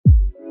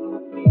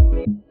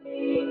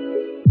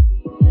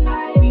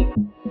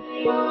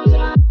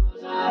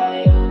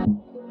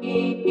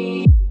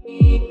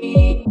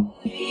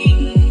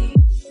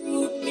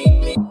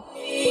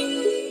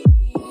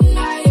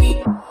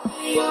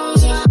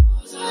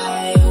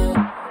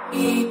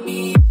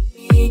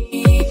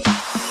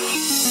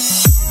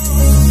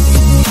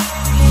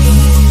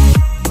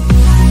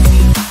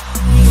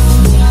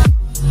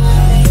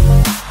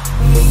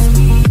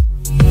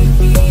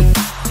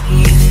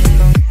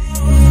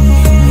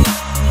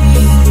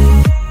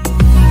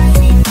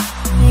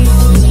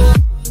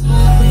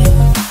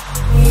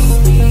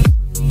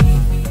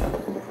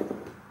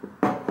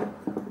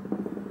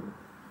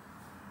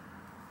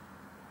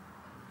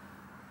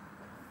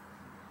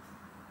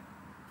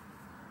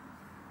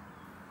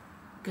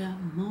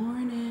Good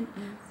morning,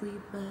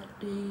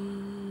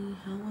 everybody.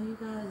 How are you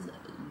guys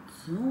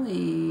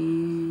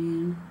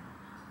doing?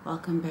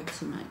 Welcome back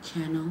to my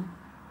channel,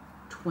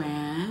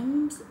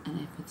 Twamz. And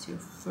if it's your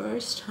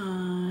first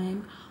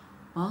time,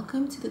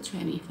 welcome to the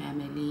Twammy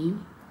family.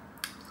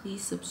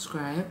 Please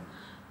subscribe,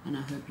 and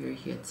I hope you're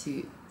here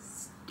to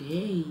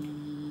stay.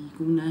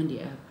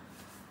 Kumnandi up.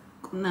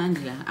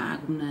 Kumnandi la.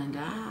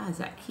 Kumnandi.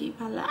 Zaki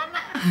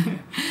palana.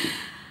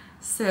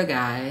 So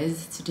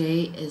guys,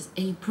 today is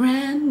a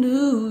brand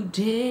new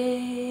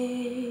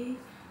day.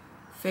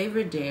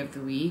 Favorite day of the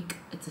week.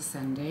 It's a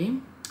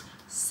Sunday.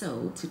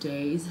 So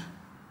today's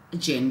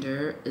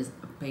agenda is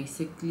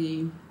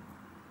basically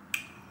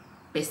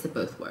best of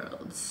both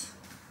worlds.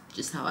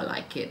 Just how I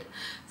like it.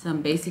 So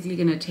I'm basically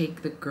gonna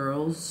take the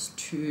girls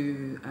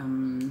to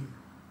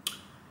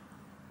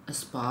a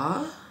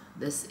spa.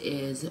 This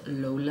is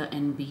Lola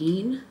and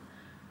Bean.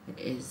 It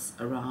is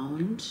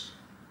around,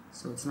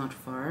 so it's not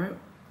far.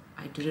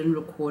 I didn't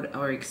record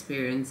our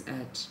experience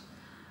at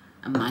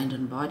a Mind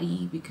and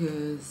Body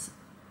because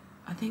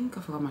I think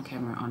I forgot my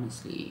camera,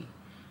 honestly,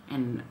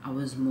 and I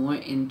was more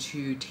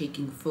into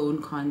taking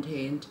phone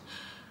content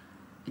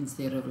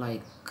instead of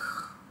like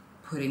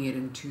putting it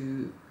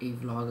into a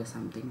vlog or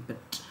something.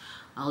 But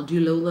I'll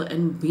do Lola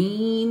and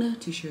Bean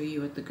to show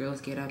you what the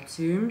girls get up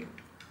to.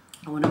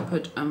 I want to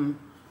put I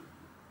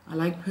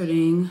like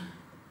putting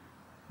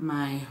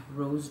my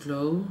Rose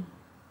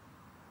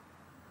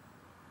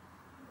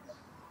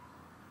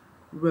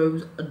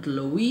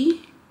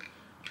Glowy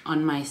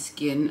on my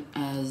skin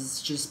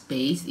as just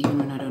base, even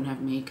when I don't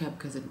have makeup,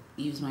 because it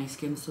leaves my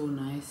skin so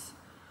nice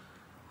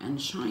and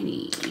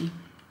shiny.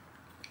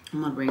 I'm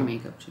not wearing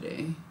makeup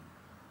today.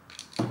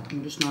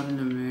 I'm just not in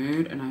the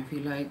mood, and I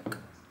feel like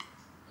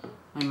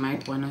I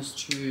might want us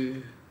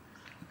to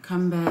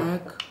come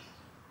back,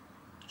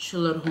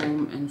 chill at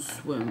home, and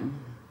swim.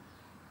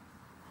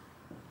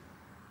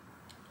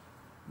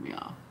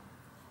 Yeah.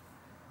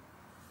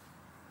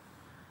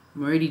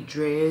 I'm already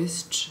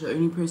dressed. The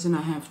only person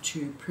I have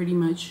to pretty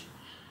much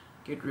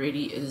get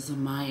ready is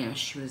Maya.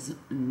 She was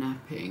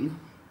napping.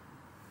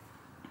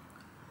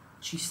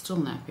 She's still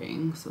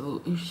napping,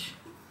 so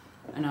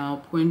and our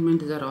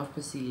appointment is at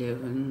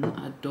 11:30.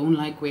 I don't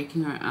like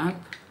waking her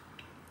up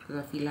because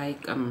I feel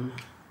like I'm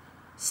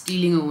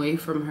stealing away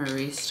from her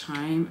rest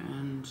time,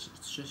 and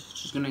it's just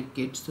she's gonna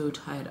get so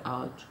tired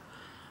out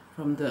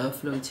from the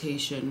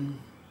flotation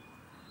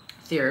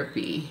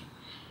therapy.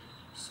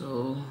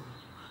 So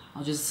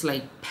I'll just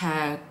like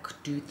pack,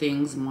 do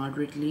things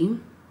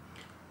moderately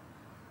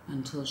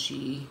until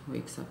she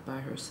wakes up by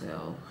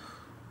herself.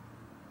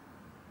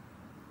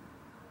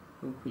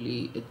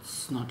 Hopefully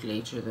it's not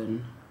later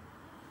than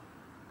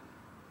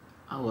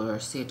our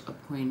set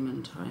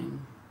appointment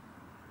time.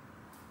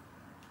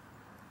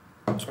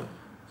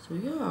 So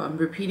yeah, I'm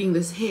repeating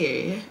this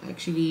hair. I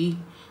actually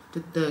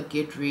did the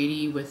get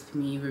ready with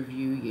me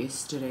review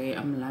yesterday.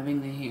 I'm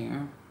loving the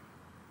hair.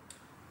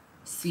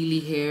 Sealy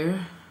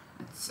hair.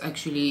 It's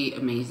actually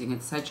amazing.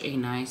 It's such a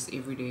nice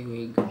everyday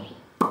wig.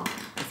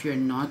 If you're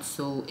not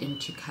so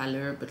into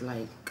color but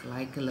like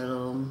a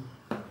little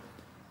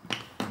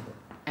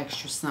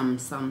extra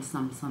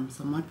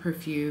somewhat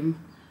perfume,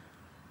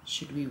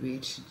 should we wear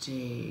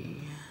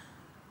today?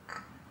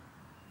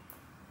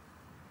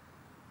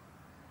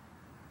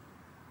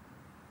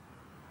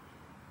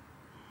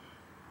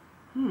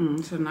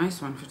 It's a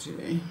nice one for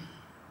today.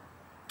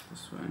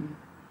 This one.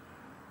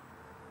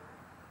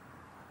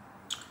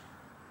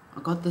 I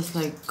got this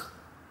like,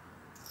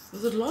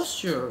 was it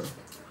last year?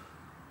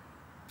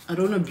 I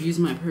don't abuse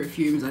my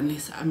perfumes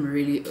unless I'm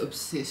really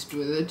obsessed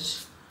with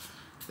it.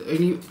 The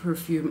only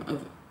perfume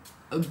I've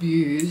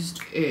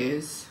abused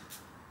is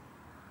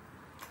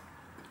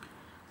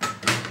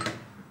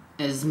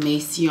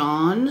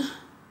Maison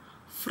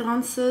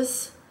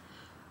Francis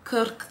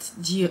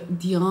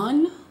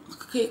Dion.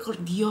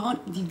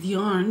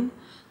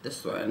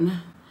 This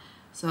one.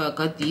 So I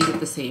got these at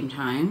the same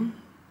time,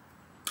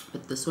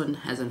 but this one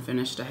hasn't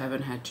finished. I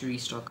haven't had to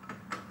restock.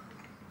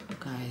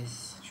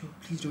 Guys,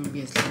 please don't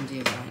be as clumsy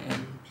as I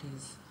am,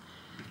 please.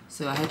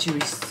 So I had to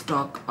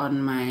restock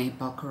on my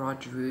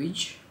Baccarat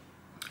Rouge.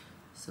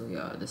 So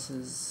yeah, this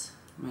is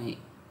my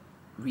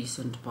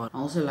recent bottle.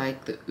 I also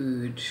like the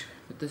Oud,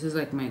 but this is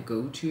like my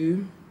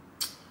go-to.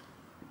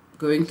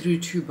 Going through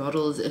 2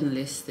 bottles in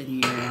less than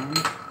a year,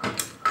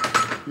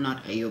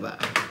 not Ayuba,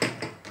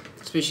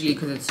 especially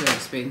because it's so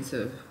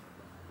expensive.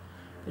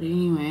 But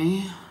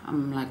anyway,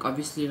 I'm like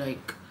obviously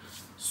like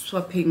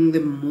swapping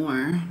them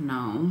more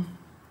now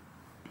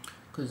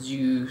because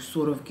you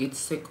sort of get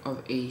sick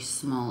of a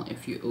smell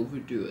if you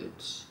overdo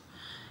it.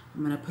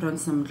 I'm gonna put on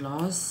some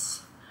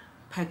gloss,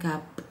 pack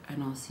up,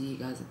 and I'll see you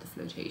guys at the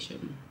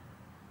flotation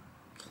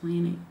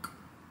clinic,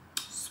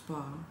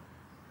 spa,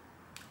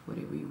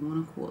 whatever you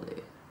want to call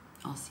it.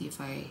 I'll see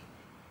if I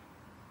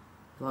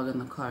vlog in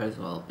the car as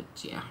well,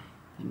 but yeah,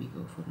 let me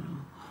go for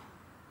now.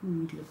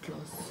 Lip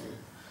gloss.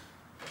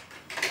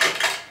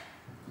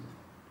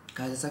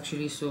 Guys, it's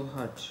actually so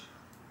hot.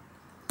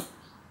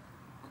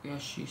 Yeah,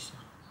 she's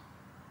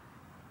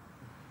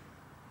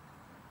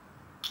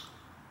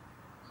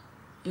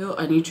Yo,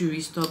 I need to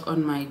restock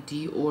on my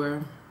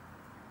Dior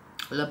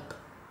lip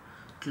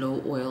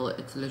glow oil.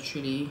 It's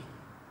literally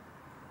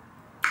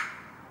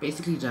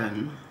basically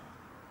done.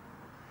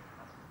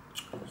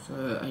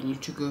 So I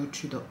need to go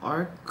to the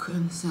Arc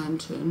in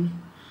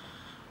Santon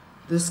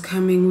this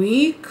coming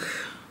week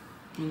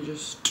and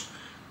just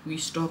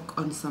restock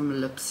on some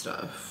lip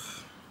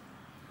stuff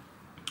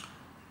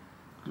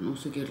and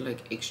also get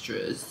like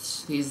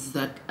extras. There's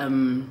that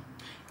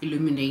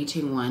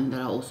illuminating one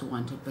that I also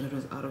wanted, but it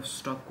was out of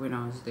stock when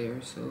I was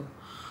there, so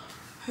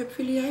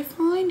hopefully I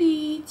find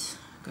it.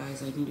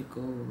 Guys, I need to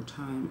go.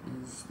 Time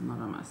is not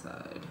on my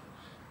side.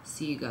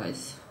 See you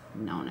guys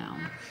now.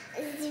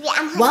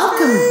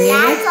 Welcome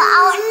back to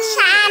our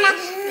channel.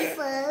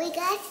 Before we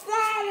get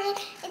started,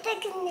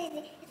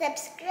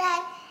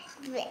 subscribe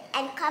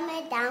and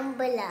comment down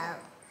below.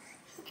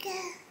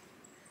 Okay.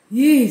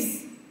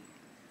 Yes.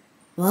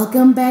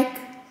 Welcome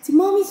back to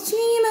Mommy's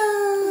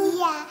channel.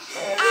 Yeah.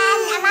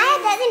 And Amaya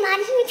doesn't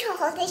want me to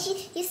hold her.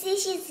 You see,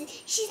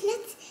 she's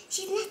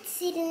not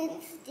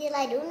sitting still.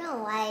 I don't know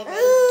why.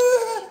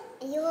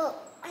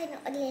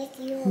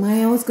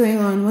 Maya, what's going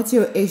on? What's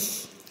your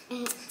ish?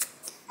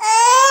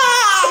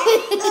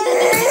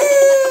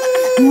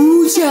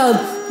 Ooh, child.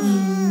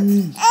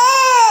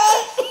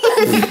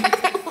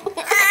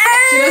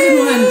 She doesn't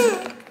want.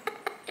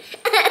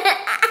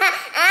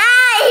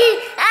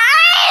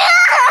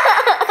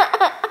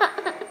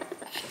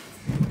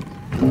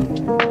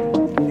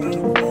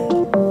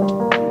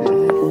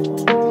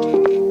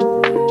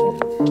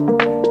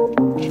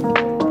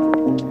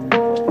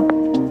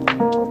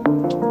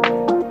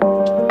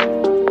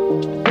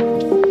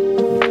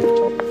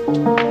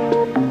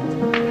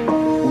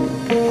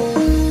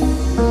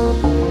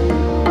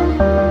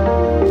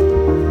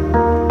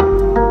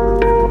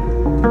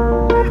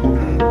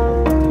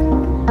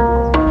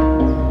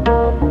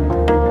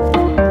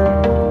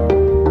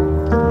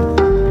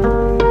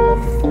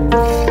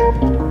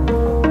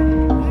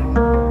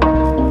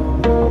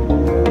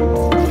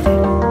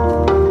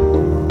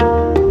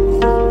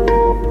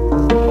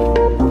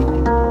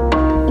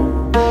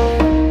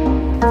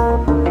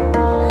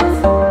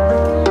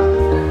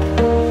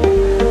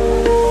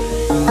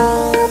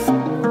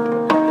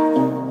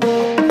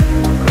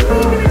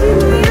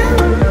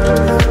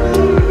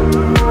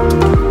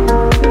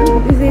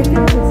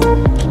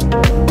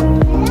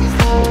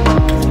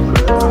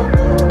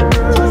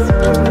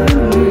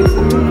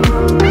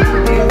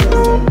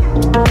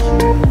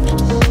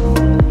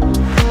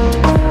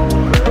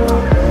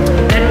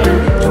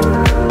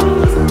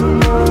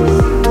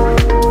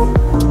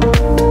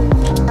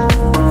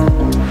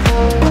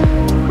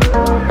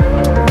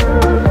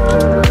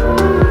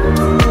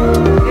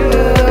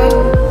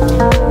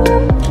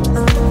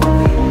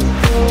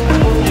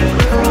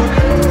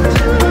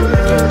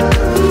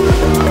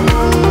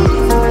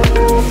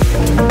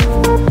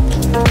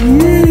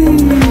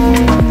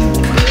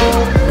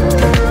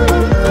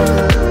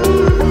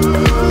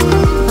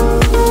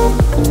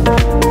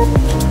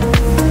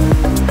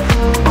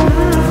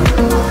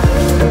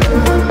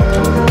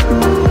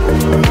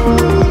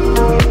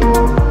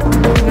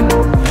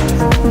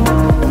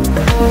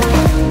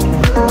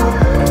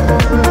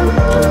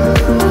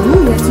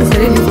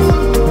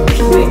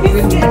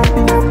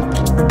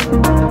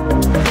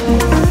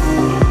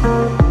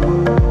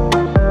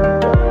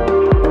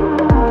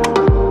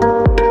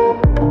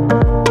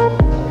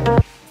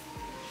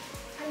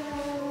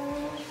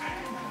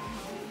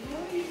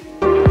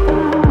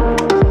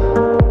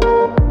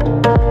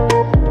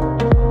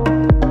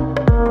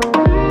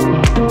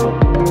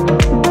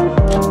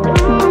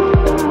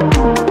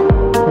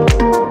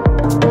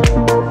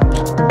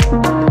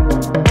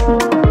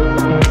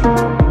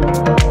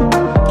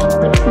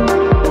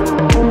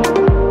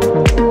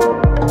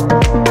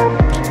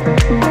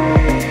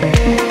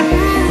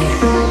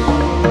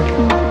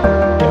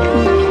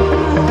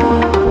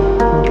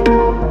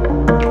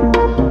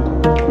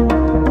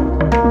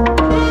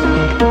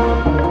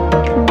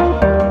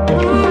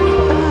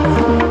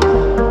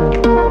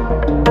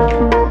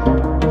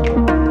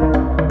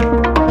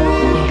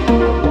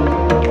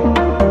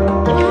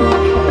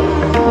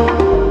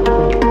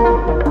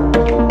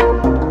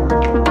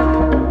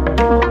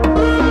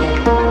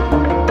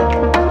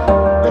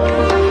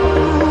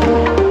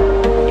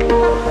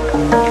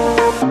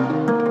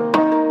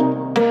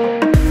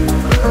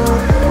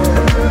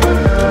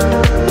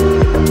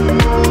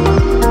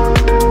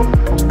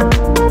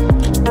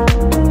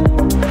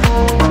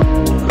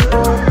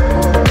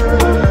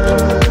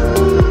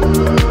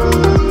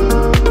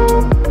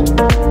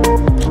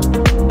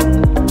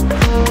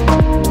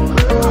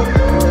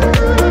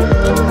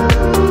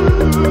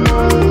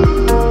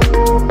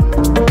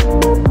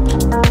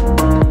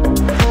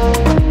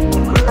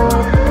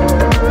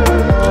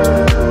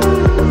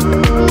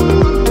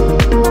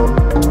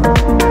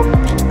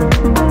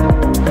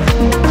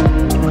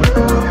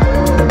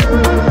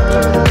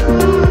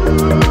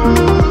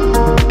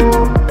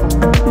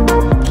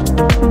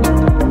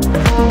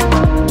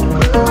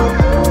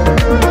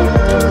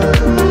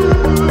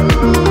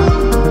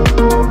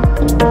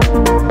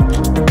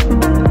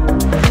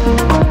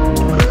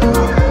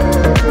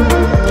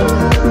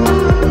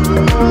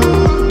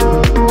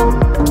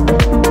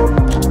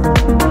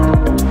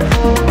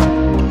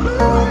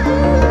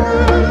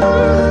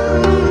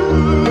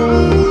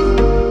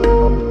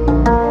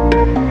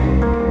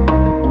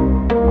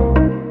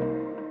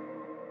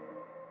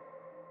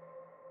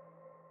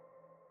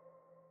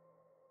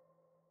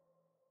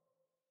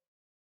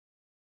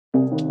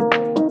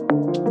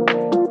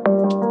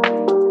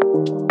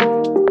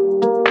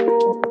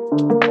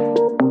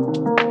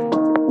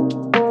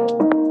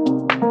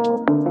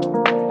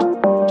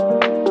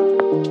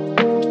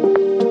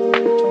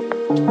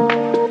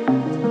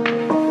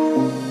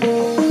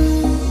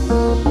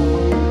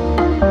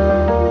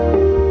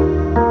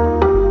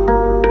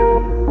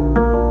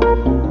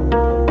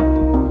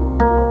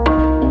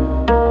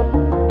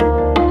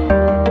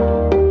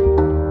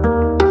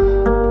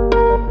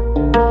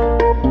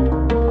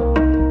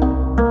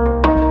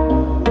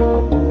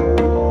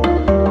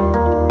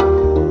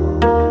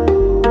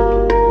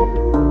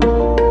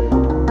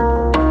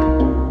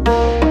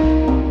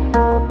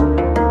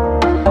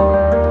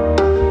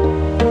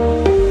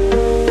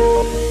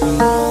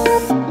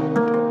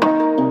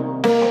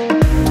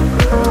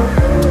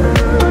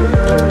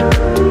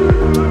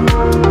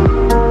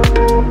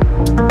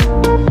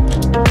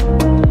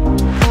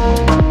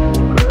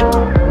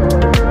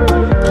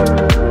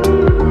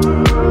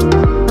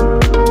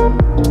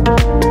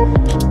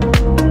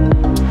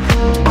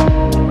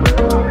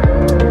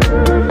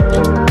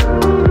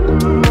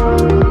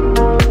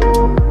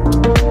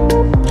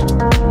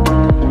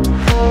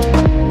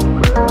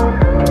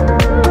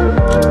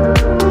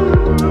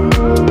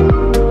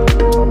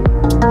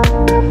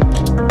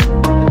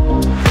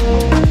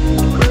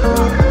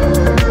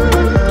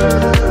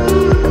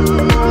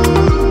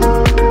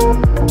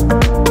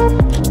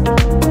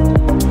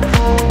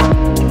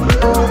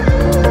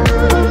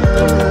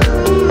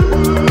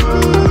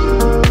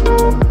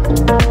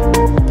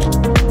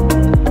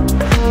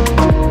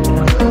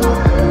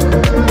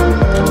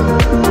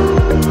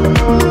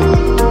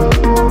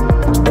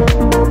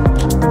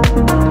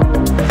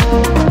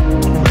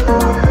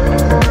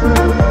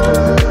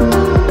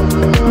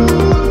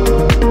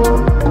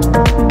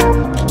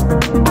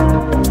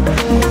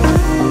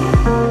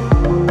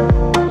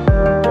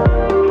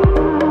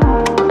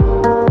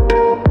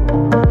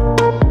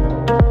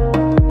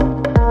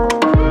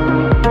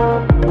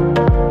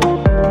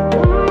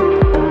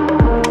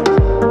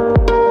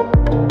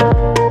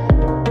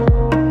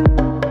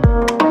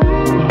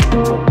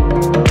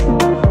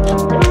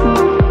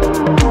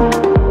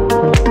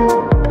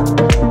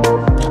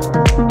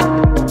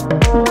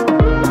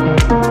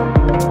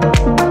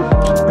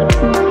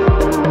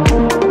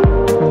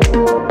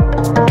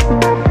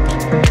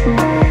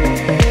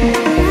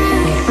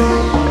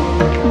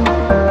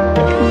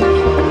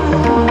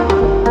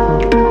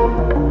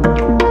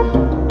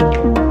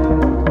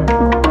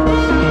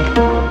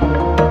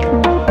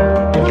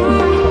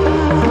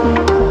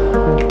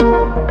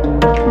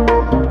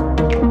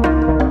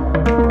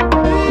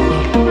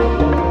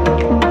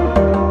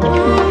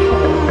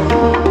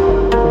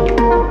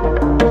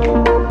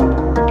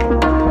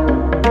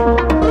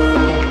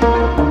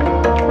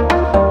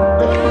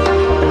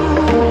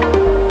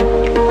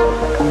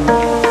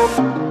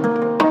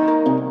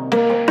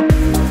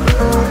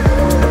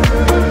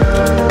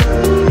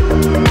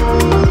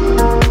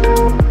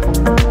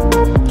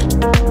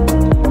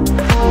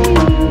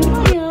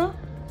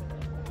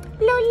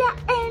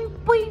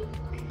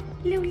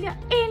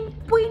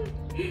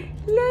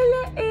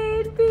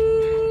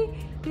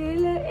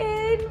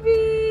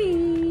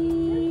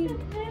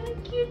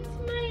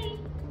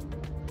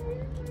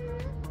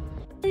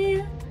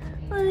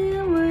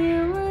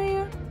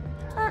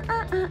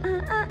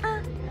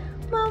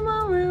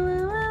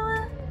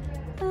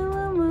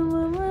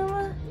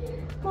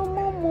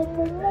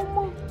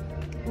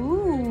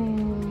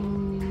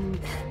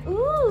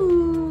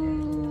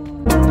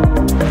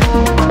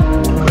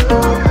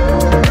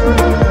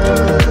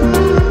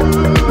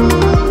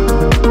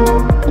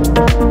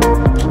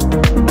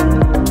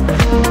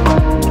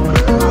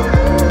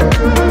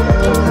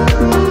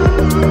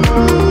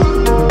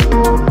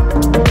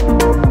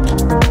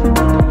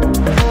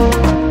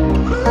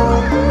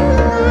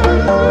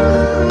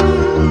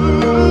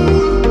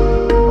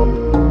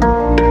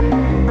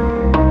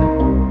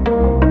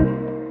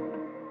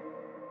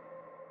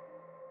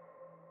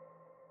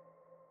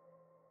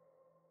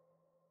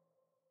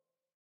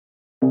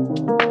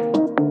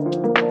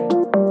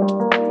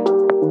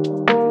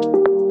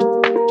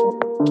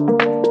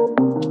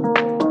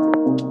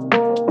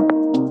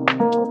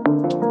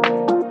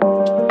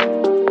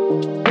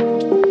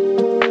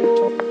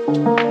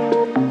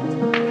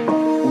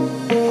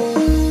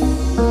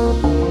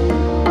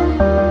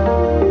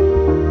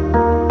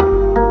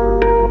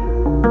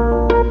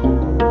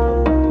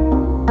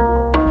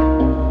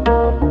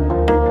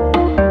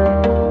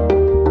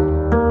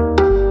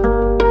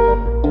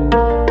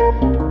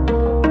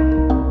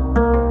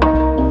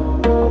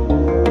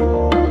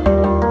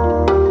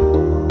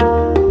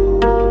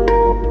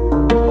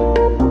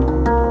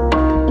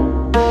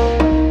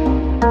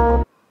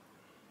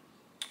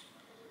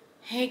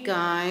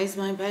 guys,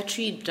 my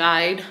battery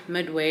died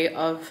midway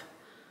of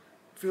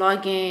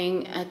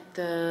vlogging at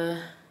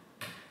the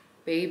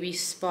baby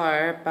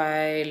spa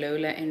by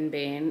Lola and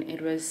Ben.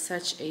 It was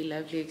such a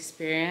lovely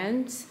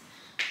experience.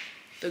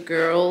 The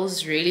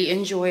girls really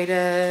enjoyed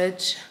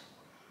it.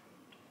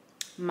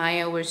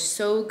 Maya was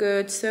so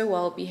good, so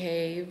well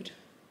behaved.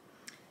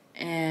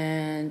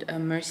 And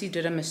Mercy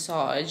did a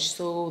massage.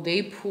 So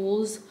their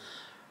pools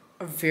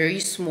are very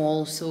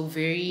small, so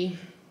very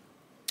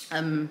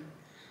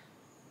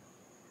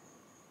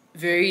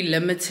very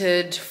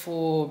limited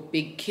for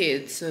big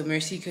kids. So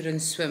Mercy couldn't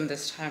swim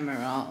this time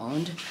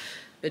around,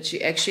 but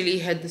she actually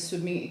had the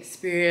swimming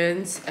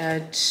experience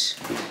at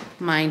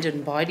Mind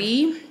and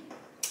Body.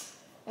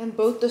 And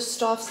both the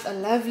staffs are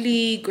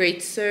lovely,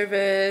 great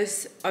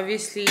service.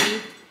 Obviously,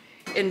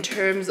 in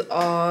terms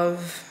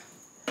of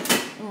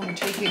I'm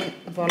taking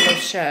a bottle of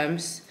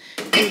shams.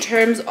 In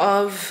terms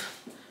of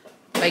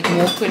like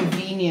more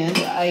convenient,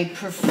 I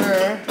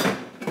prefer.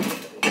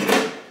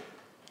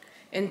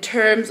 In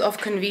terms of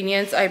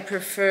convenience, I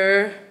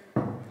prefer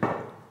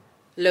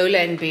Lola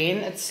and Ben.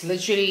 It's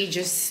literally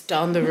just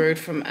down the road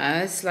from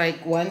us.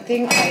 Like, one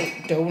thing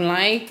I don't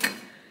like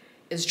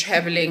is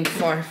traveling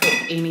far for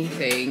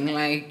anything.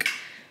 Like,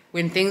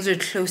 when things are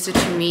closer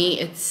to me,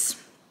 it's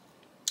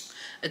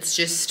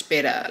just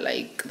better.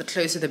 Like, the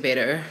closer the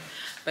better.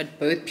 But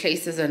both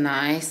places are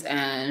nice,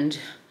 and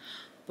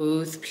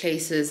both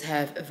places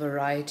have a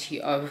variety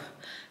of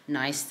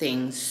nice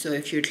things. So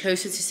if you're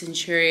closer to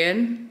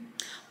Centurion,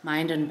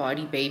 Mind and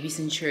Body Baby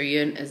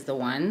Centurion is the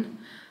one.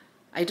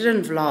 I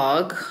didn't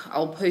vlog.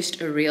 I'll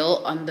post a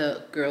reel on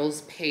the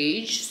girls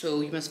page, so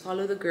you must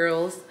follow the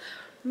girls,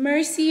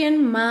 Mercy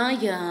and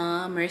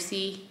Maya.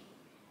 Mercy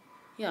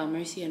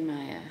and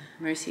Maya.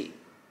 Mercy,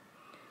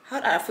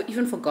 I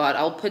even forgot.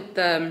 I'll put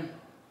the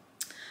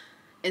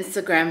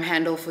Instagram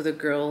handle for the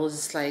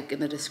girls like in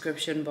the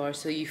description bar,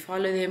 so you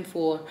follow them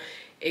for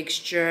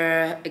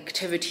extra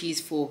activities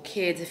for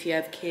kids if you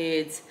have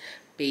kids,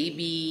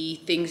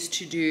 baby things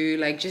to do.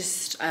 Like,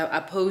 just I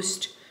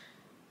post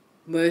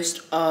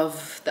most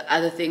of the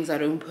other things I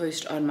don't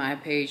post on my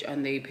page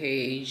on their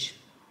page.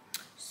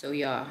 So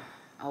yeah,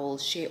 I will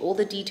share all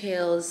the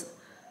details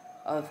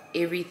of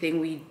everything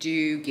we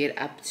do, get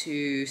up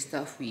to,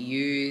 stuff we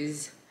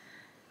use.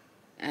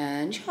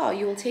 And yeah,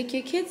 you will take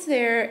your kids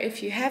there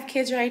if you have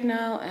kids right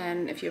now,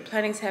 and if you're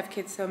planning to have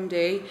kids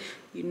someday,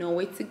 you know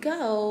where to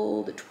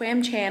go. The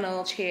Twamz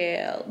channel,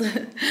 child.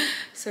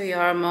 So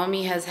yeah,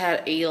 mommy has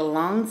had a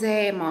long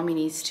day. Mommy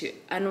needs to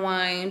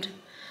unwind.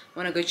 I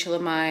want to go chill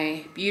in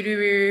my beauty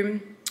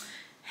room,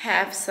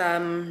 have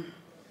some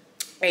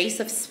Ace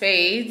of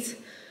Spades.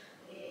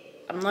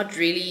 I'm not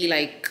really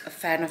like a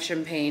fan of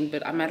champagne,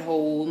 but I'm at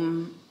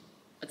home.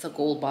 It's a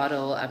gold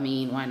bottle. I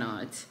mean, why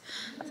not?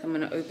 So I'm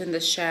gonna open the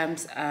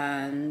shams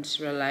and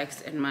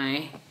relax in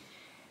my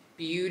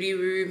beauty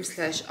room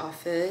 /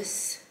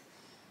 office.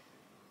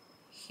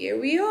 Here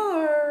we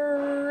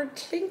are.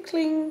 Clink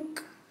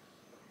clink.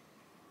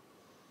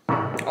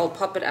 I'll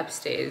pop it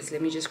upstairs.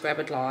 Let me just grab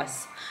a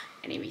glass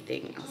and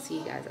everything. I'll see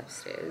you guys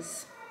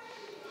upstairs.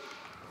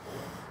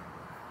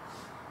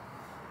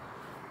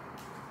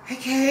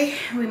 Okay,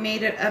 we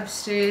made it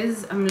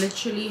upstairs. I'm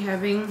literally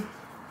having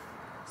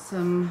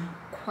some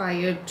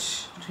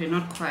quiet, okay,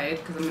 not quiet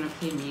because I'm gonna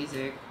play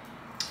music.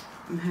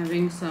 I'm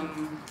having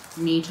some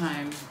me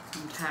time.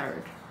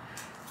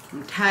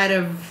 I'm tired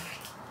of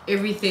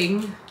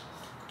everything.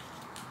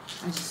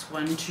 I just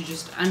want to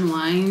just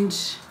unwind.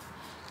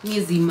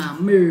 Easy my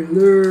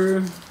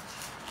murder.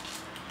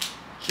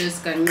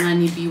 Just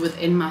gonna be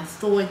within my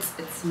thoughts.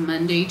 It's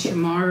Monday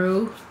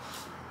tomorrow.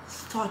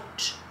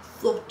 Thought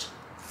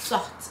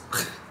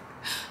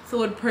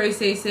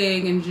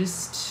processing, and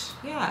just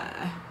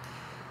yeah,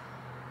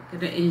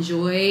 gonna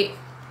enjoy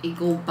a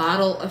gold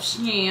bottle of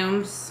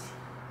shams.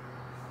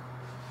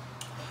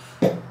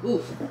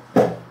 Ooh.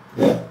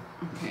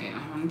 Okay,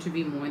 I want to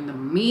be more in the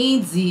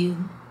meaty.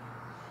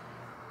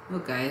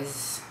 Look,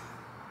 guys.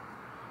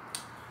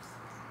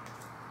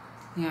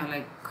 Yeah,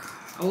 like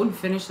I wouldn't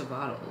finish the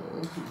bottle.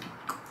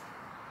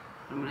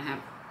 I'm gonna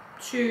have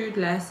 2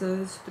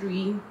 glasses,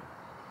 3.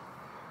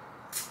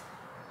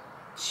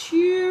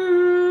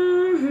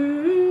 Cheers.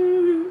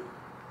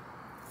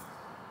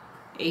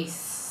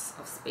 Ace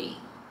of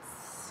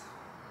Spades.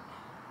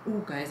 Oh,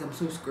 guys, I'm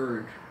so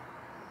scared.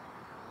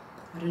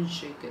 I didn't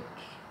shake it.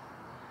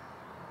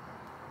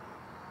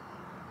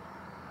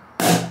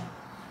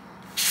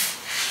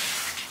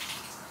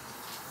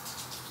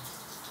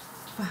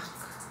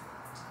 Fuck.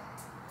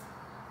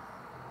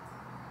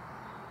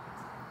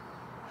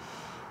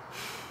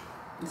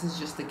 This is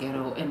just the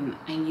ghetto, and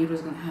I knew it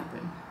was gonna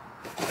happen.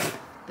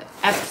 The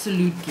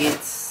absolute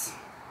gets.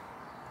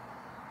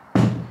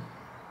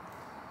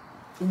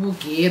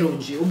 Ubugero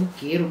nje,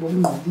 ubugero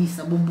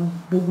bokungcolisa,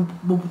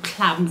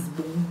 bobuclams,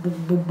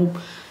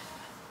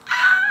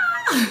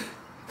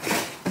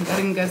 I'm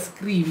getting a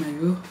scream,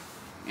 yo.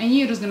 I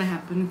knew it was gonna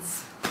happen.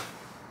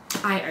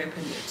 I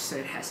opened it, so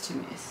it has to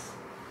miss.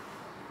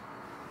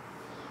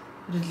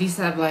 But at least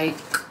I have like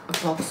a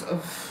box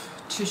of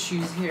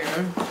tissues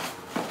here.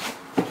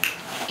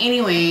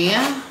 Anyway,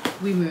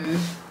 we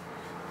move.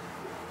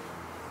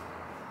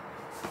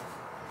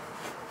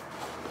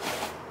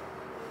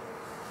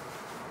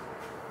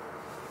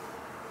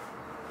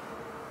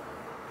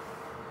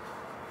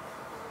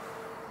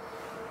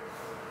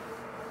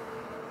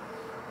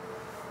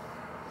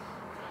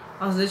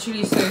 I was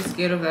literally so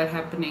scared of that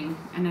happening,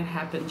 and it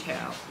happened,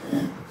 child.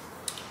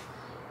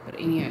 But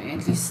anyway,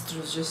 at least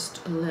it was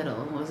just a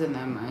little, it wasn't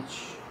that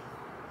much.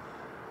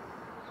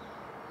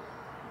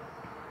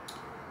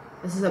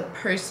 This is a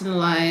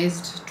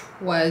personalized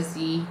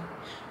Twamz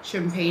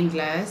champagne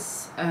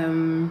glass. I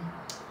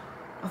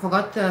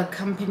forgot the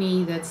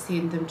company that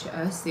sent them to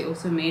us. They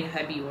also made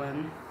hubby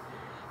one.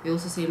 They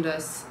also sent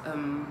us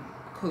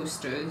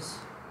coasters.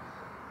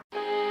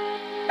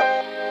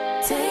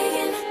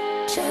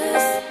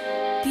 Just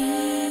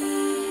be.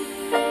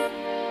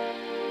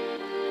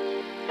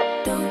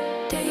 Don't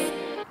take it.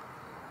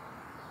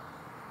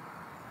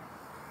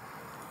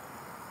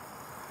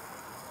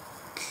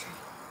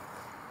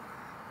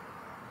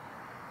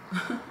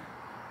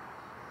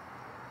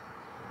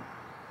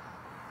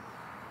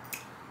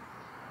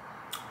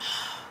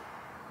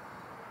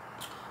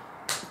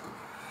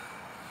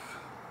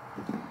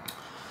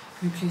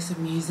 Let me play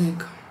some music.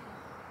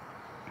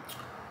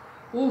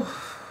 Ooh.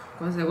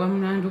 Was I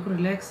want to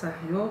relax,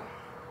 yo.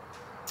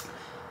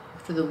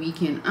 After the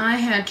weekend, I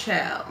had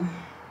chow.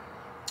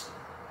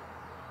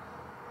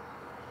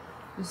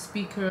 The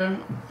speaker.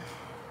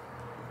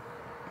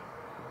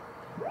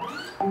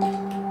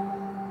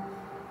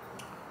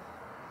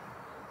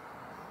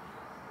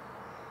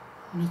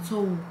 And it's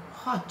so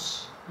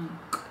hot.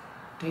 Like,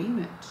 damn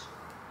it.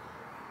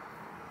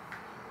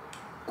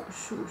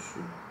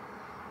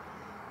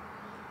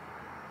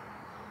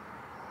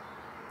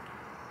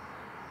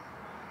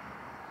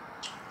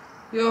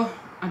 Yo,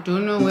 I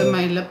don't know where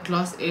my lip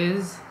gloss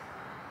is.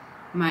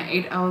 My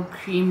 8-hour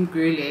cream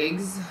grey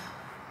legs.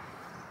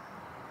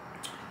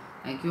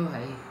 Like, yo,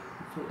 hi.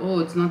 So, oh,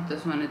 it's not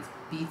this one. It's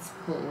Beats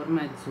Pull. What am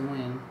I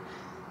doing?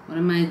 What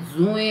am I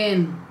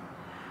doing?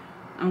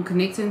 I'm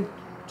connecting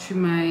to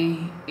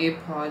my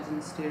AirPods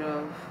instead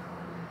of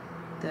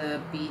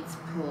the Beats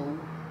Pull.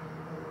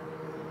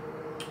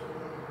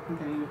 I'm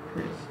going to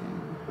press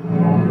it.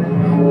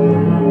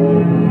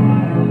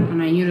 And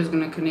I knew it was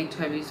going to connect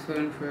hubby's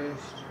phone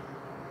first.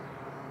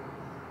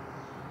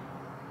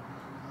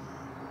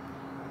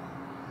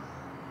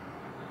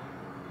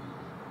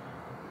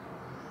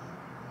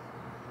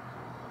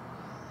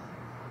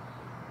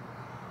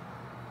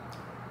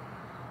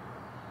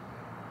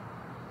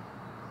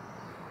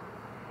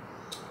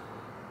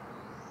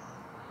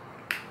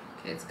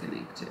 Okay, it's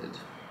connected.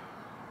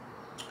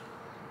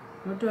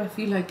 What do I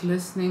feel like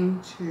listening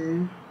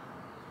to?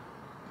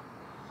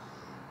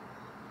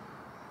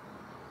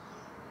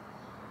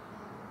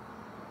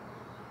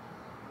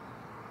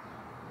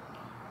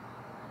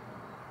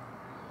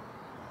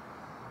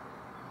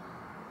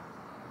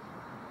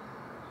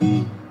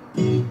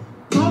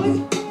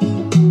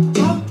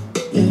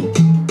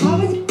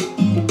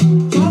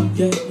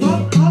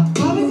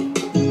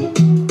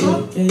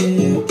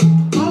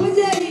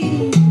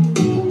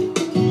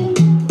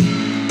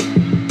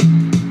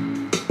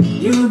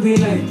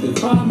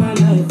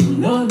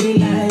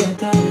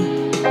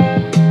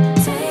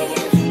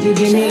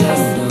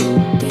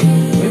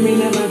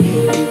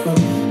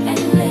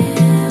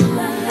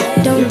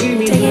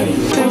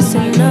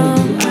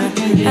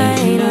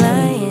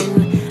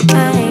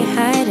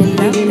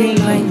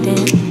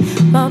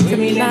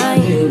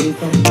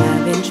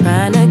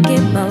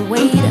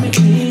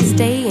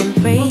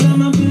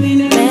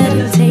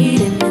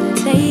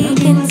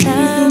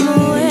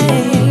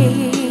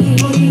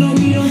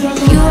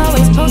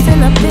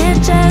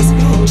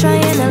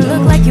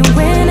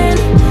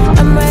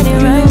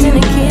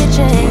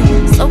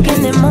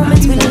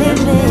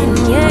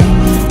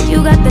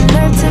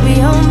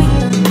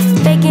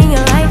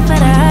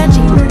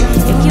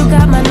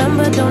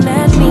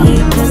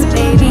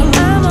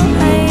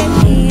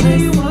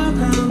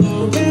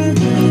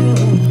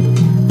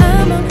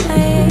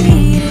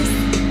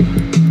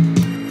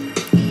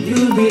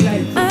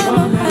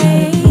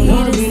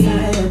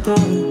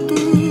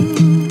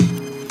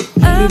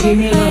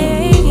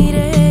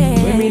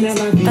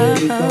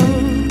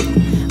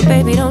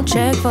 Baby, don't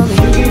check for me.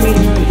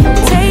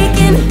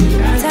 Taking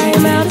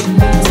time out to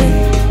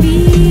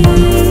be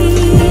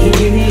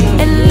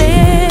and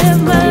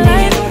live my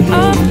life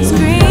off the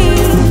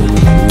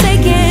screen.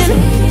 Taking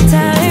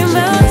time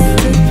out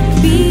to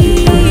be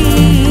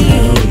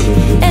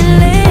and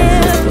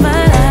live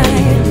my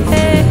life.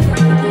 Hey.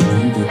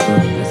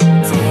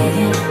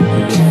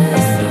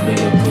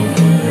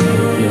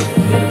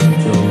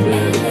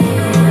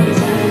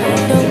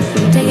 Don't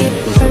take it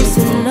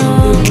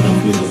personal.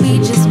 We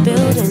just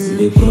building.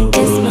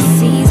 It's my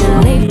season,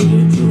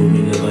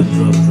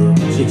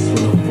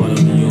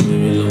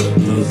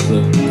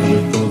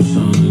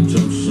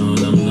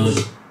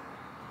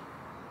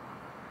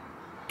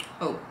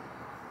 Oh,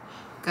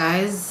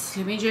 guys,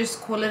 let me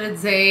just call it a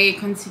day.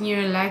 Continue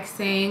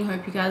relaxing.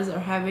 Hope you guys are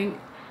having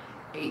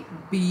a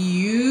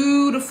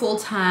beautiful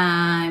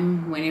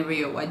time whenever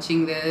you're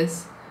watching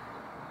this.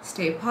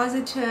 Stay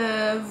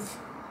positive,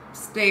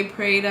 stay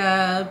prayed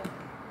up.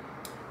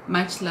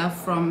 Much love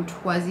from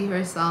Twazzy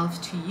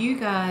herself to you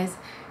guys.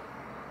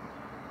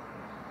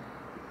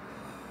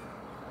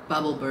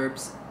 Bubble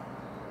burps,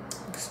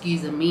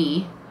 excuse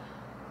me.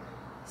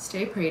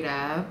 Stay prayed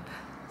up,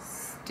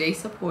 stay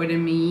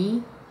supporting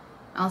me.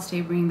 I'll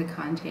stay bringing the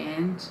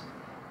content.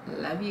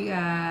 Love you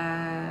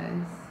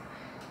guys.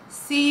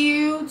 See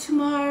you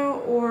tomorrow,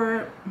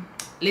 or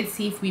let's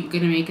see if we're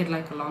gonna make it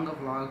like a longer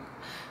vlog.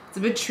 It's a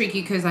bit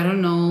tricky because I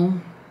don't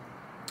know,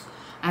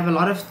 I have a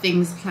lot of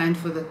things planned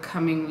for the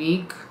coming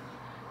week.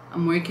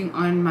 I'm working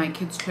on my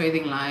kids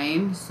clothing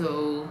line,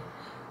 so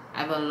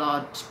I have a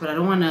lot, but I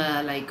don't want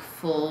to like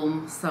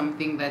film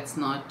something that's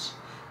not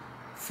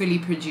fully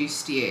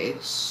produced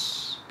yet.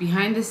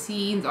 Behind the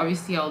scenes,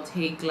 obviously I'll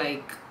take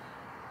like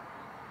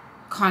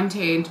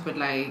content, but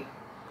like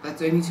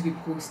that's only to be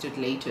posted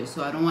later,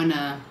 so I don't want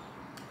to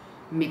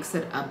mix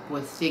it up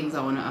with things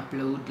I want to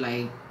upload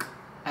like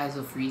as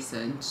of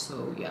recent.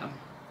 So yeah,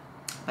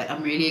 but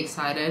I'm really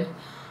excited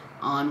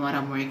on what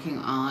I'm working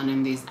on,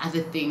 and there's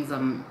other things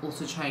I'm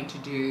also trying to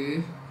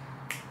do.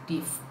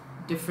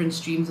 Different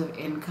streams of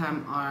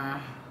income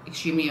are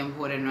extremely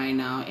important right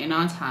now in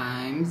our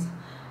times,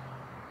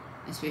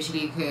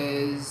 especially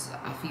because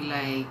I feel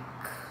like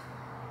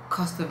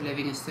cost of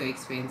living is so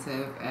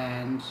expensive,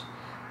 and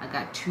I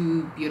got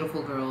 2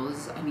 beautiful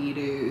girls I need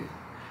to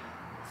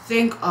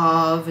think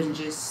of and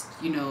just,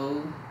 you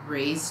know,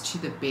 raise to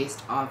the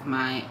best of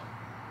my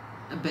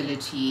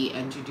ability.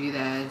 And to do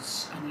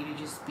that, I need to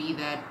just be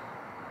that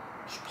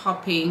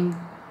popping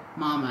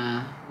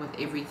mama with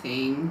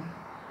everything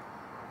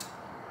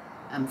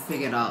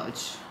figured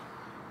out.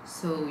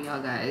 So yeah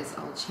guys,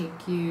 I'll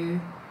check you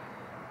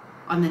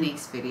on the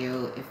next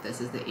video. If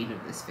this is the end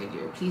of this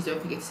video, please don't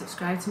forget to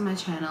subscribe to my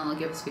channel,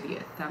 give this video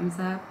a thumbs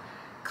up,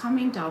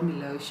 comment down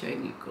below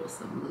showing you girls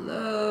some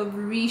love,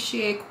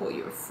 reshare, call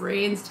your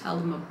friends, tell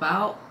them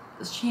about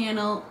this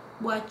channel.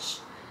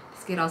 Let's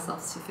get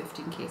ourselves to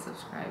 15k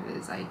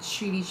subscribers. I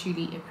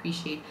truly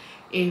appreciate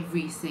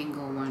every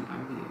single one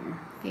of you.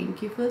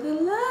 Thank you for the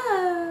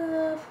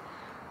love.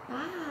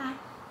 Bye.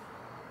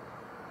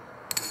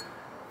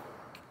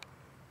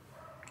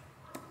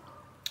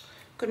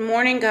 Good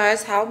morning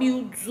guys, how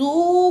you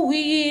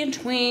doing,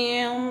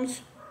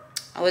 Twamz?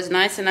 I was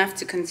nice enough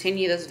to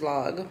continue this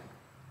vlog.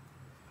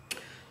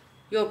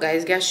 Yo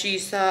guys,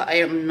 Gashisa, I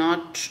am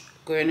not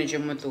going to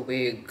gym with the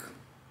wig.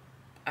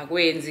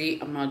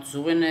 I'm not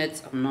doing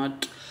it. I'm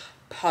not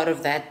part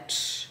of that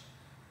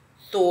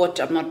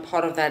thought. I'm not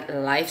part of that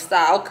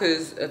lifestyle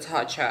because it's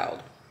hard,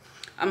 child.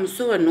 I'm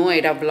so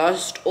annoyed. I've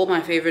lost all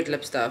my favorite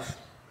lip stuff.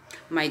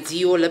 My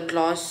Dior lip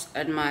gloss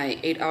and my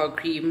 8-hour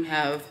cream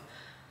have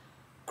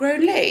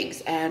grown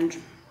legs, and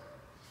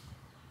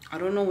I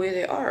don't know where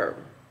they are.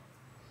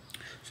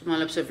 So my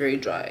lips are very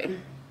dry.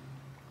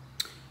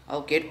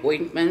 I'll get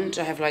ointment.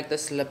 I have like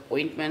this lip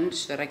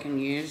ointment that I can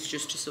use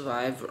just to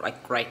survive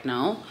like right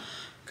now,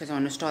 because I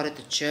want to start at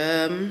the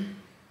gym.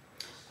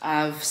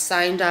 I've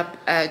signed up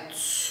at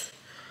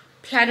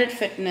Planet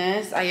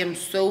Fitness. I am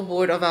so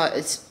bored of our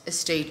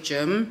estate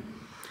gym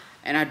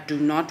and I do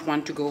not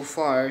want to go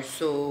far,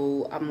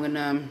 so I'm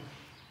gonna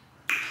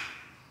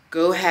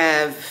go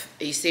have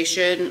a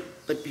session,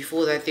 but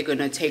before that they're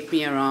gonna take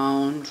me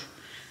around.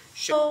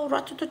 Show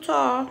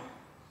ratatata.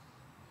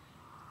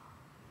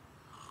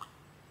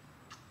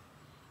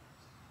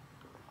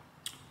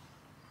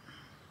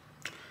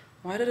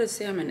 Why did it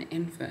say I'm an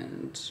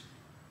infant?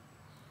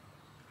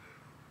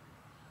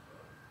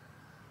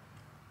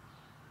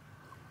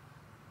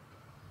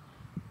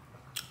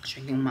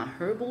 Drinking my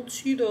herbal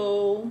tea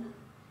though.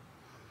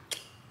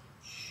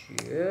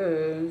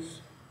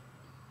 Cheers.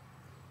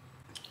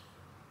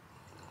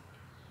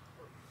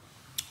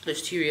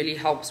 This tea really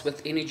helps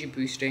with energy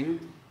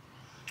boosting.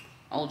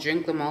 I'll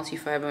drink the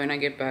multi-fiber when I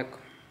get back,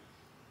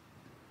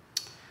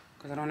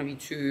 because I don't want to be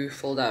too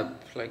filled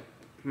up. Like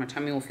my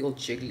tummy will feel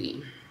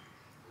jiggly.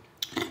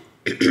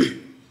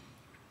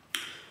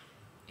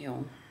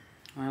 Ew,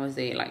 why was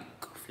there like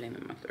flame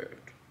in my throat?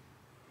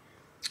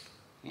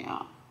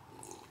 Yeah.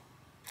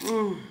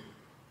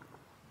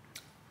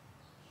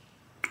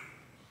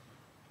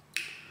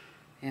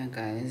 Yeah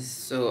guys,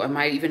 so I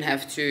might even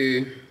have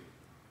to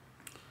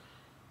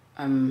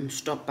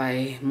stop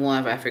by Mall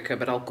of Africa,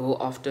 but I'll go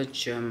after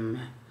gym.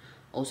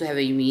 Also have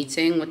a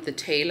meeting with the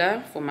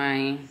tailor for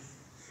my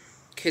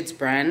kids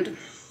brand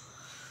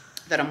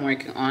that I'm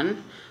working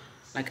on.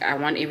 Like I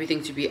want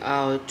everything to be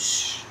out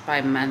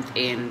by month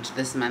end,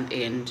 this month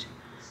end.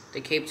 The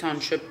Cape Town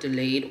trip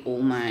delayed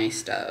all my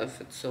stuff.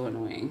 It's so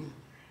annoying.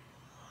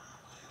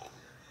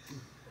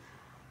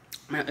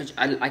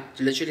 I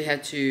literally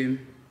had to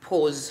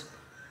pause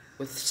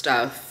with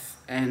stuff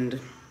and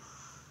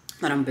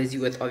that I'm busy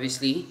with,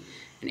 obviously,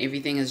 and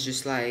everything is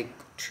just like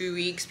 2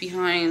 weeks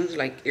behind,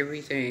 like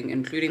everything,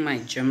 including my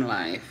gym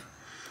life.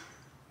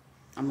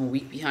 I'm a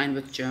week behind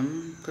with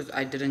gym because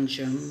I didn't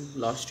gym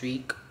last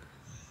week,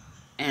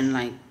 and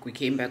like we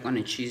came back on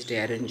a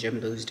Tuesday. I didn't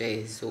gym those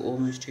days, so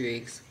almost 2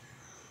 weeks.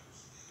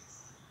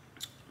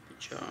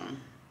 But yeah.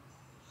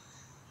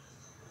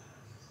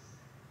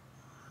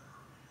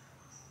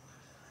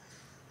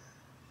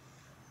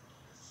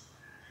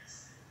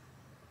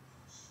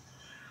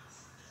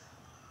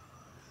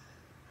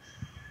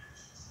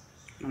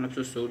 My lips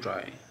are so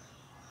dry.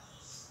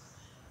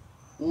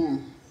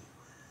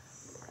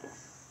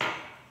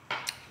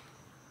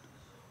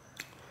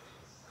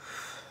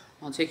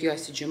 I'll take you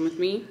guys to gym with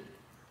me,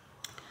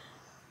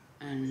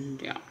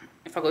 and yeah,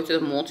 if I go to the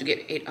mall to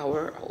get 8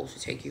 hour, I'll also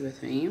take you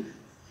with me.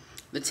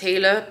 The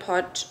tailor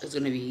part is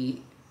going to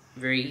be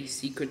very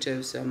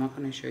secretive, so I'm not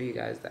going to show you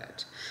guys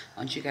that.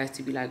 I want you guys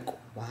to be like,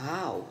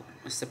 wow,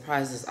 as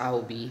surprised as I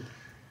will be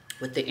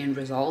with the end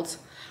result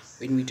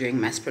when we're doing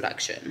mass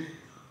production.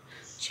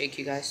 Check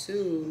you guys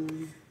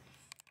soon.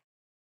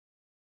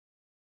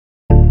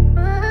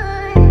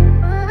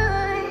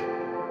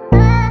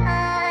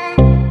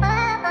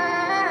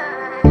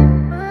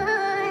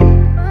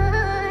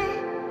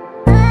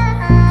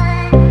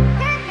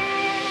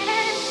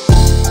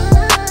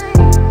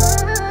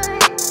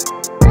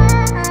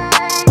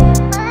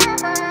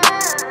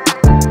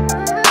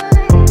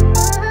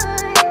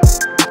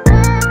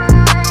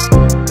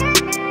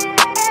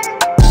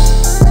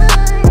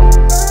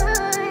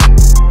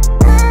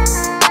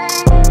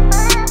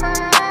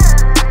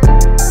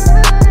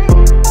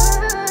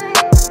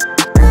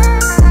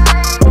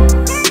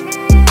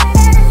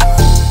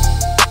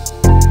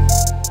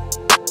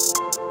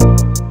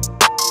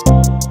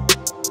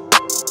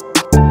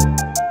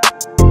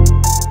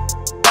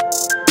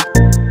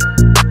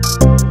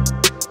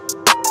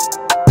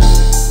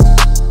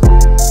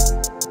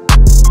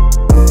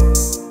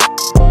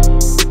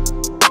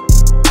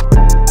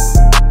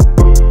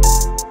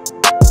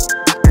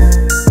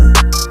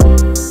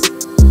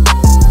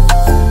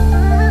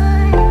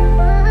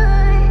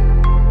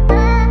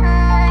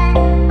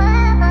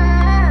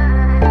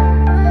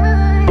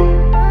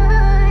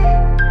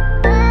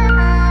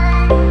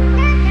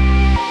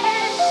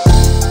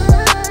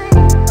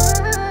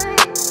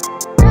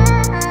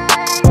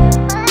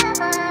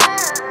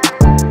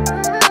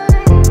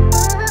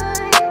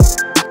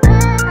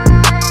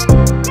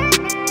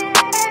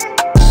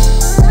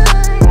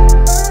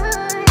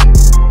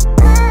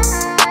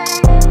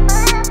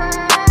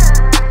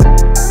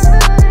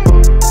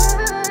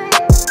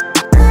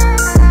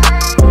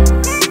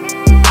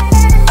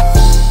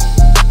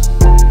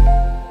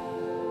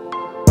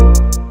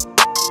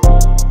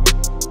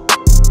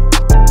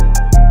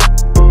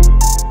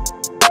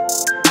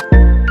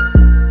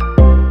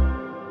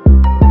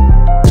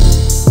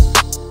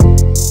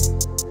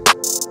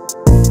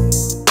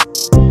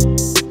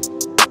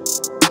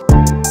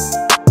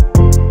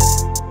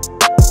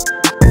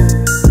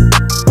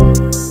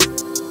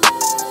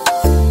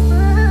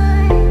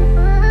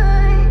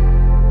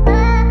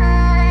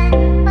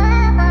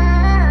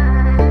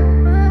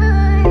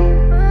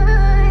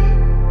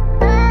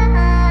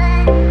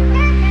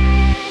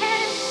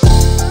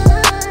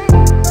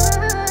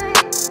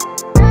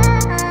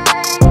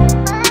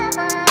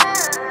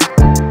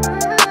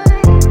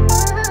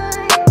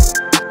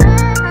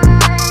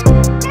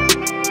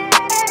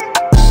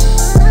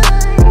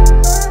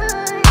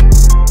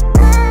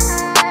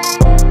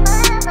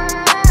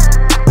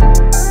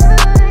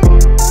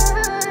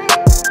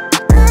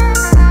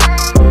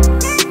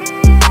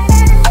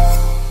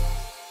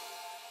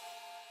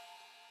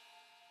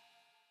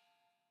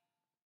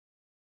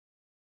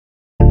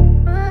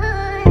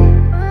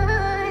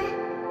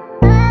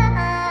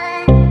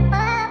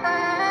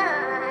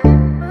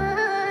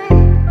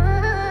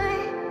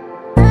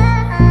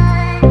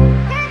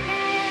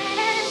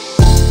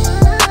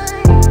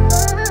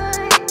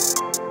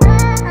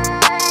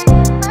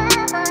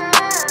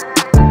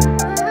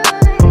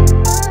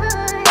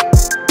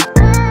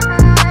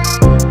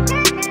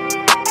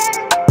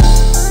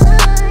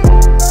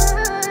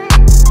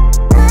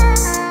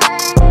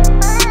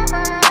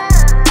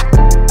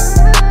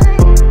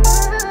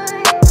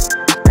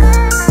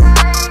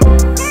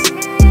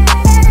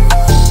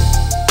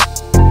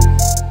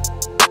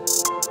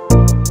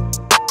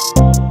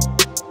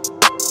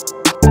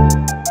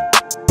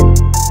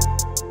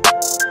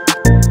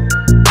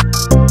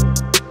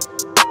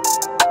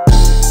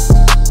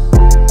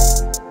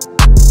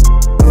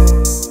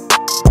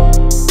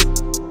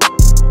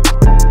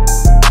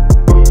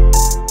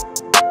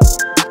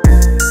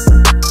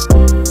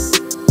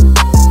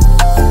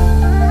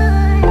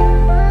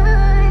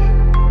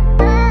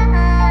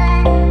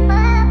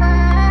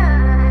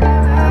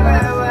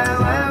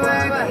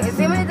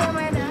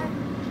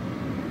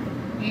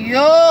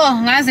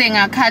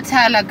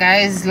 Ngakhathala,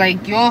 guys,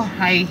 like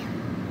it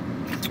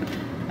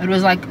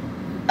was like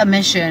a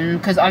mission,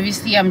 because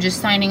obviously I'm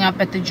just signing up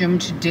at the gym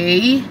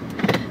today,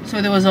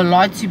 so there was a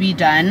lot to be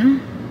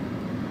done.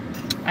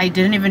 I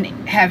didn't even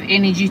have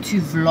energy to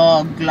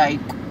vlog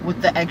like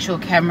with the actual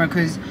camera,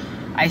 because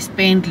I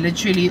spent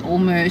literally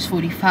almost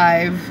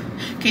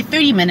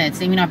 30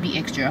 minutes, let me not be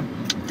extra,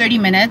 30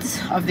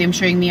 minutes of them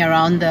showing me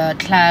around the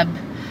club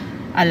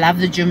I love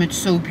the gym. It's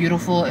so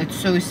beautiful. It's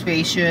so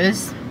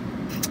spacious.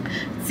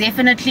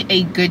 Definitely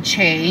a good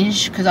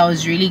change because I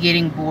was really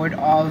getting bored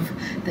of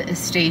the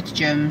estate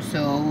gym.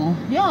 So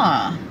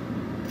yeah,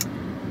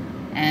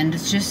 and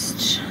it's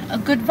just a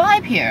good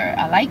vibe here.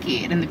 I like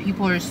it, and the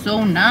people are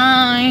so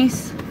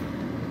nice.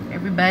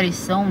 Everybody's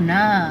so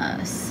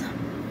nice.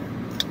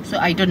 So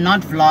I did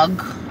not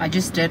vlog. I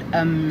just did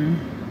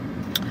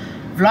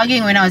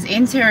vlogging when I was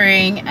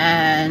entering,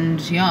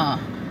 and yeah,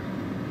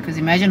 because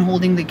imagine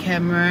holding the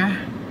camera.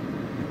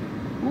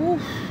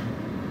 Oof,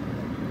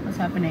 what's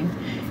happening?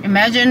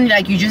 Imagine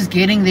like you just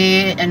getting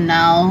there, and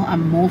now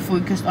I'm more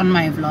focused on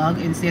my vlog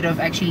instead of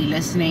actually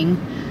listening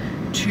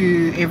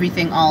to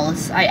everything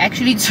else. I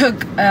actually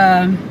took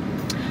a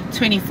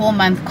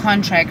 24-month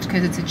contract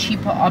because it's a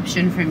cheaper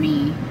option for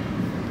me.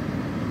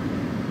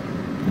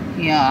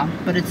 Yeah,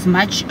 but it's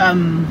much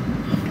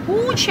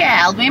ooh,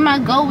 child, where am I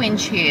going,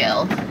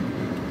 child?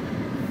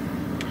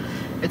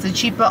 It's a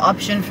cheaper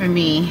option for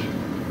me.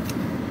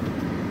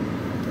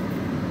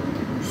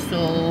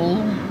 So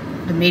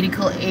the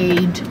medical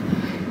aid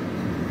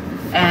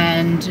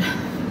and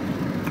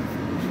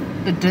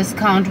the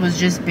discount was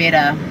just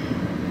better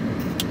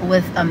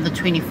with the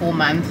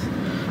 24-month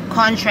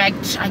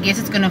contract. I guess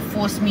it's gonna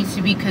force me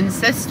to be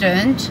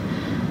consistent.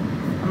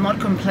 I'm not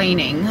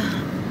complaining.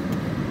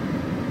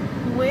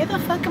 Where the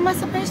fuck am I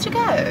supposed to go?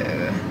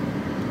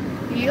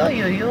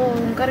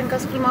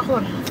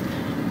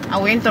 I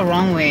went the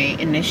wrong way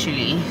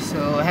initially,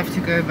 so I have to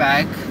go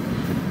back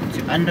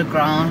to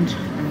underground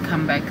and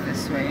come back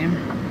this way.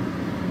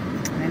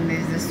 And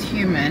there's this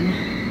human.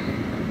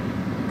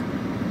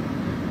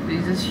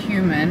 There's this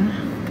human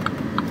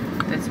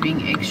that's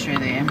being extra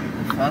there.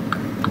 The fuck?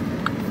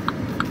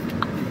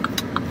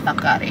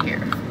 Fuck out of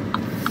here.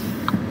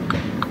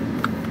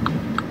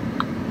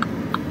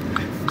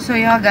 So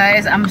yeah,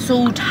 guys, I'm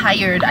so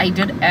tired. I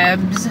did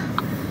abs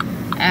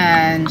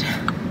and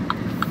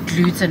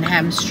glutes and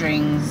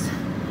hamstrings.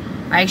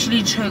 I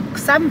actually took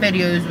some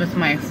videos with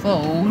my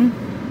phone.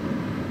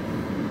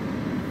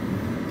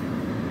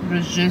 It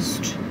was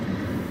just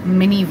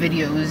mini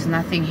videos,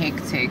 nothing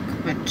hectic,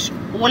 but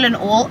all in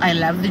all, I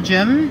love the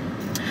gym.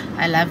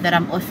 I love that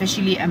I'm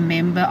officially a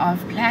member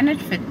of Planet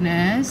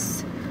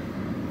Fitness.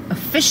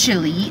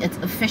 Officially, it's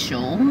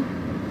official.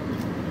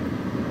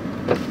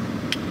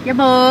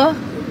 Yabo.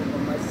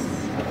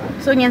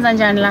 So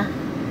nyanzanjanla.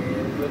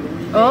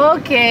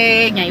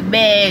 Okay,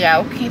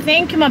 nyaibega. Okay,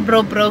 thank you, my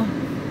bro.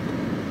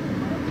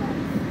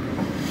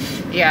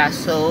 Yeah,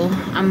 so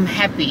I'm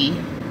happy.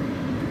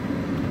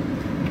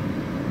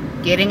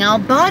 Getting our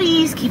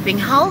bodies, keeping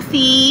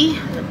healthy,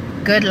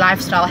 good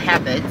lifestyle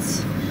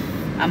habits.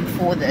 I'm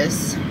for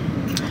this.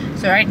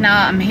 So right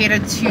now I'm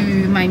headed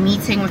to my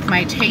meeting with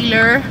my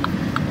tailor,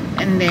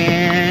 and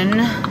then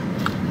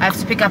I have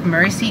to pick up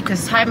Mercy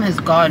because time has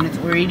gone. It's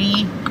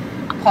already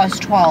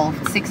past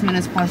 12, 6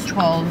 minutes past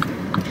 12.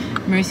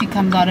 Mercy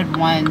comes out at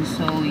 1,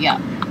 so yeah.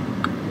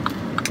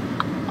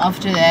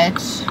 After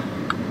that,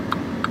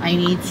 I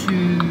need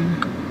to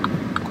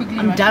quickly.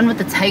 I'm done with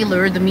the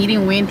tailor. The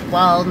meeting went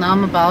well. Now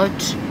I'm about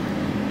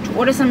to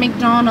order some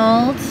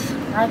McDonald's.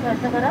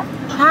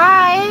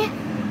 Hi,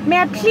 may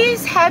I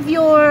please have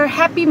your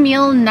Happy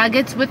Meal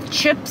nuggets with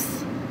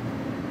chips?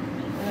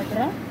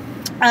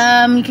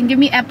 You can give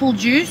me apple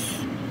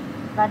juice.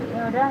 But you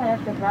don't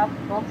have the box,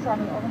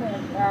 and only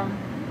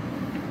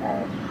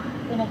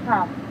in a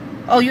cup.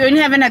 Oh, you only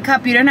have in a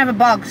cup. You don't have a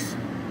box.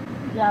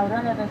 Yeah, we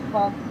don't have a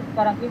box,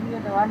 but I'll give you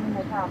the one in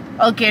the cup.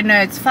 Okay, no,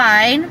 it's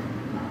fine.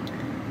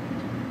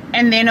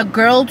 And then a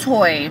girl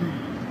toy.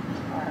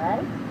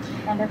 Alright.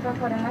 And this one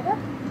for the nugget?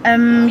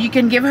 You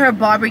can give her a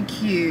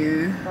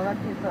barbecue.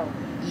 Barbecue sauce.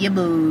 Yeah,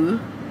 boo.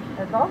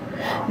 That's all?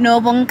 No,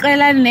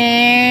 bongkela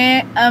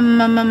ne. I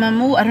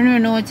don't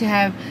even know what to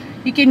have.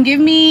 You can give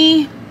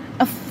me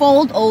a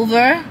fold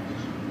over.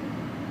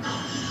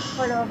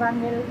 Fold over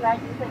meal like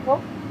this and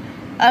go?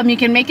 You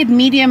can make it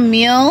medium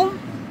meal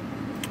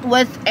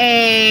with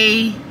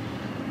a.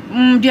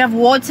 Do you have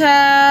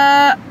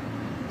water?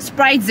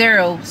 Sprite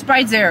Zero.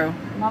 Sprite Zero.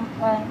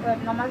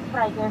 Normal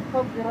Sprite, there's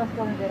Coke Zero,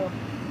 Stone Zero.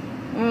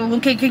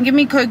 Okay, can give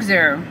me Coke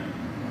Zero.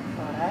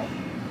 Alright.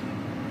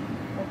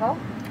 That's all?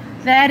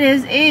 That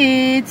is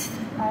it.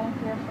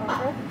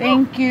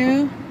 Thank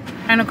you.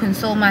 I'm trying to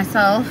console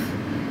myself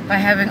by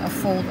having a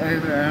fold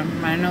over.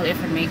 I don't know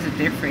if it makes a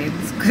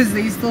difference because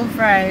they still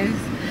fries.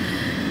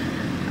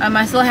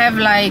 I still have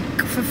like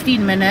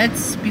 15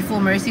 minutes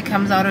before Mercy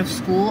comes out of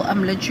school.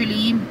 I'm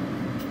literally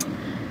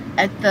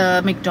at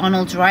the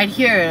McDonald's right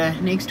here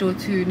next door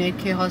to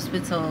Netcare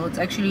Hospital. It's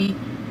actually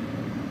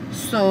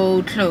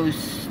so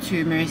close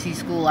to Mercy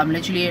school. I'm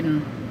literally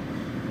in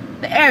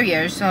the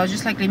area, so I was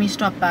just like, let me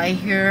stop by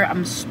here.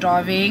 I'm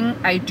starving.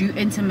 I do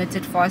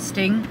intermittent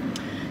fasting,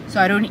 so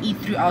I don't eat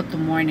throughout the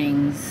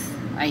mornings.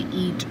 I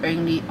eat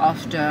only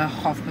after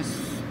half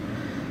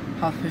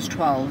past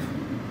 12,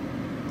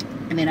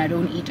 and then I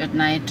don't eat at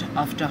night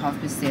after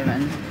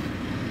 7:30.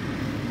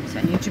 So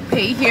I need to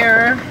pay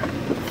here.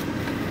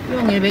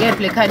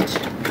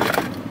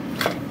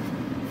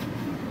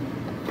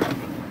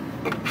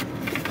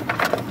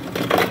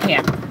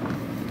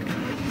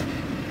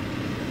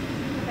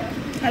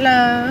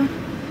 Hello.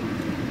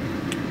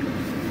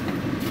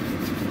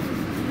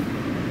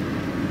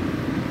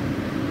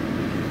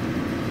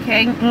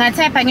 Okay,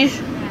 ngathepha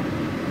ngisho.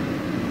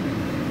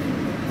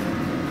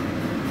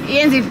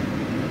 Yenzi.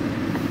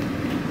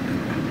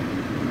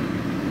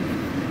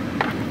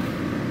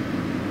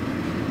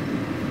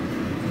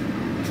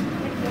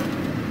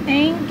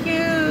 Thank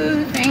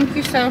you. Thank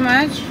you so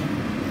much.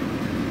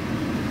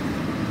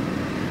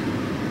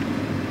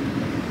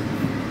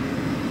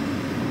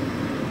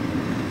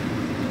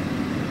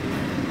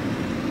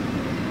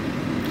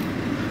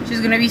 She's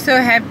gonna be so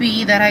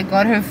happy that I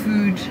got her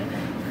food.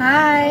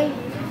 Hi,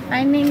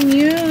 finding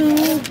you.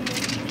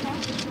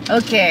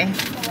 Okay.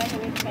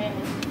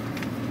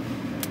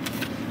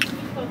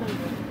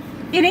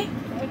 Ini?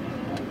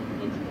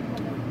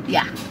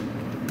 Yeah.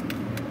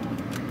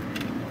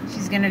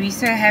 She's gonna be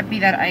so happy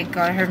that I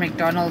got her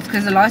McDonald's,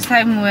 because the last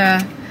time we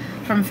were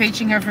from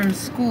fetching her from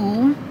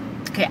school,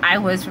 okay, I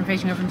was from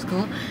fetching her from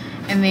school,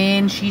 and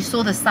then she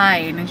saw the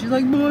sign and she's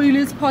like, boy,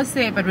 let's pass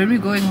it, but when we're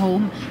going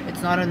home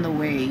it's not on the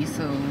way,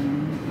 so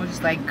we're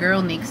just like,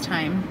 girl, next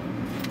time.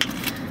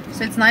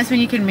 So it's nice when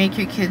you can make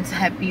your kids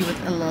happy with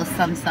a little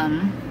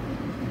some.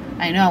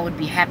 I know I would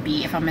be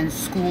happy if I'm in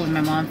school and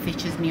my mom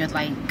fetches me with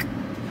like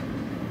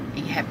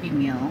a happy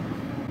meal.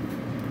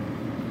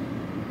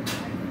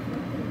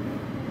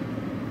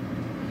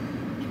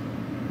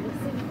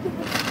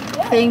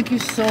 Thank you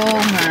so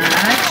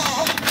much.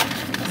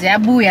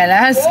 Ziyabuya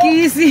la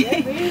skisi.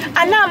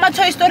 Ana ma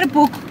Toy Story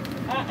book.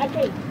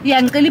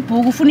 Yeah, ngicela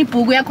ibhuku, ufuna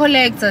ibhuku ya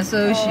collector,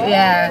 so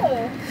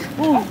yeah.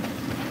 Ooh.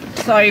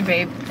 Sorry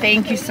babe.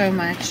 Thank you so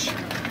much.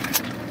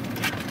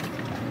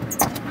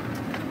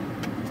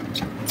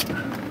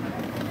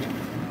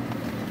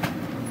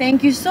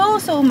 Thank you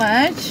so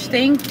much.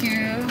 Thank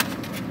you.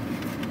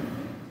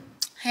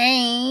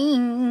 Hey.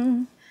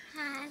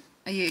 Hi.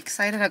 Are you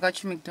excited I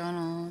got you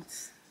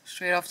McDonald's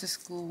straight after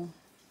school?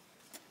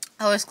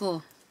 How was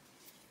school?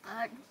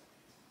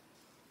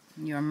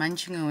 You're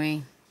munching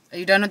away. Are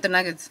you done with the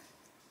nuggets?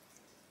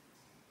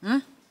 Hmm?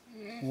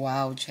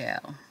 Wow,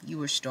 child. You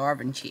were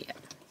starving, child.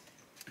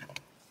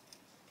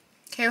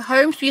 Okay,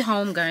 home sweet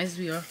home, guys.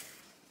 We are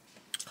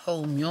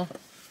home, yo.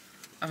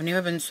 I've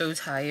never been so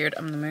tired.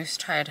 I'm the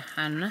most tired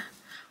hen,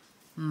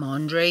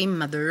 Mondre,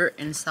 mother,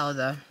 and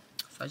Souther.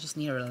 So I just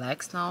need to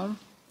relax now.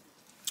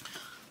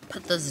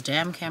 Put this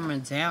damn camera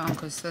down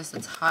because sis,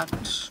 it's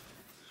hot.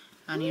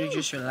 I need to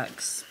just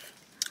relax.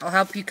 I'll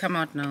help you come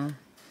out now.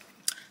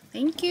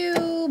 Thank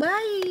you.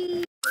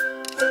 Bye.